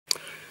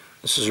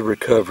This is a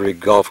recovery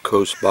Gulf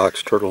Coast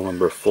box turtle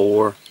number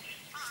 4.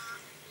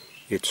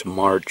 It's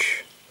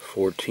March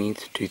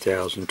 14th,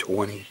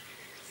 2020.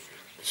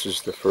 This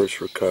is the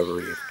first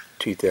recovery of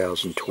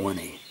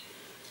 2020.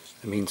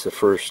 That means the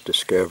first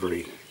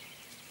discovery.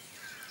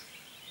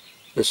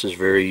 This is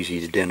very easy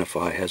to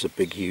identify. It has a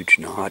big huge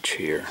notch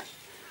here.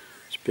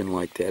 It's been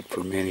like that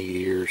for many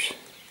years.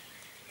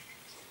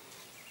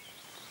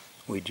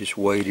 We just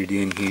weighed it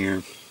in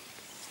here.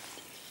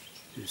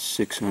 It's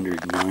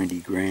 690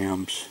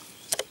 grams.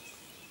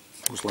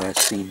 It was last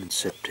seen in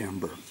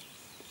September.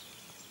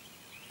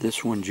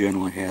 This one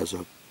generally has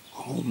a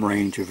home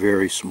range of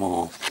very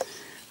small.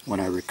 When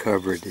I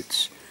recover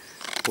it,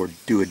 or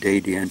do a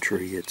data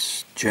entry,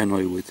 it's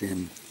generally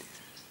within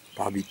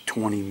probably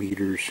 20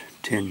 meters,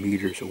 10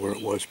 meters of where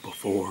it was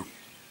before.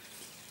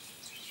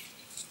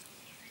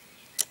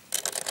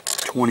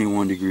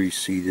 21 degrees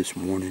C this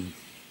morning,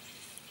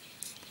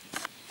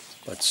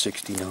 about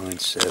 69,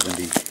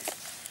 70.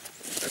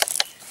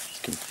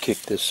 Can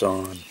kick this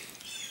on.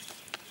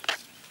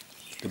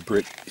 The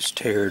brick is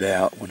teared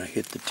out when I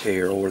hit the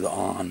tear or the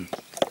on.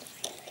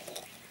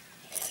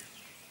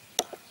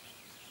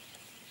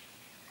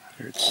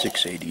 Here it's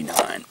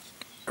 689.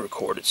 I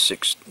recorded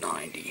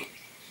 690.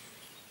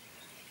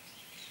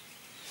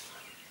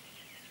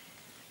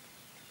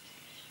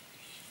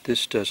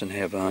 This doesn't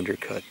have an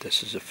undercut.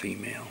 This is a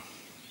female.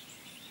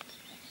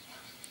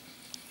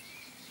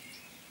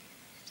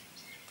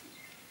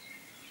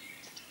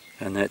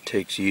 And that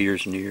takes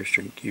years and years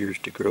and years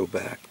to grow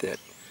back, that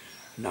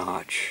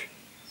notch.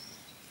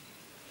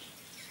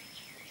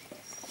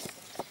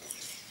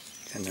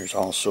 And there's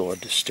also a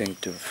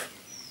distinctive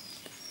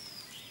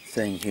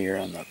thing here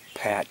on the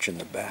patch in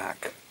the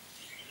back.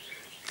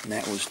 And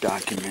that was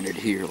documented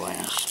here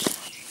last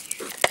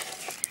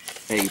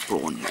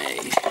April and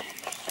May.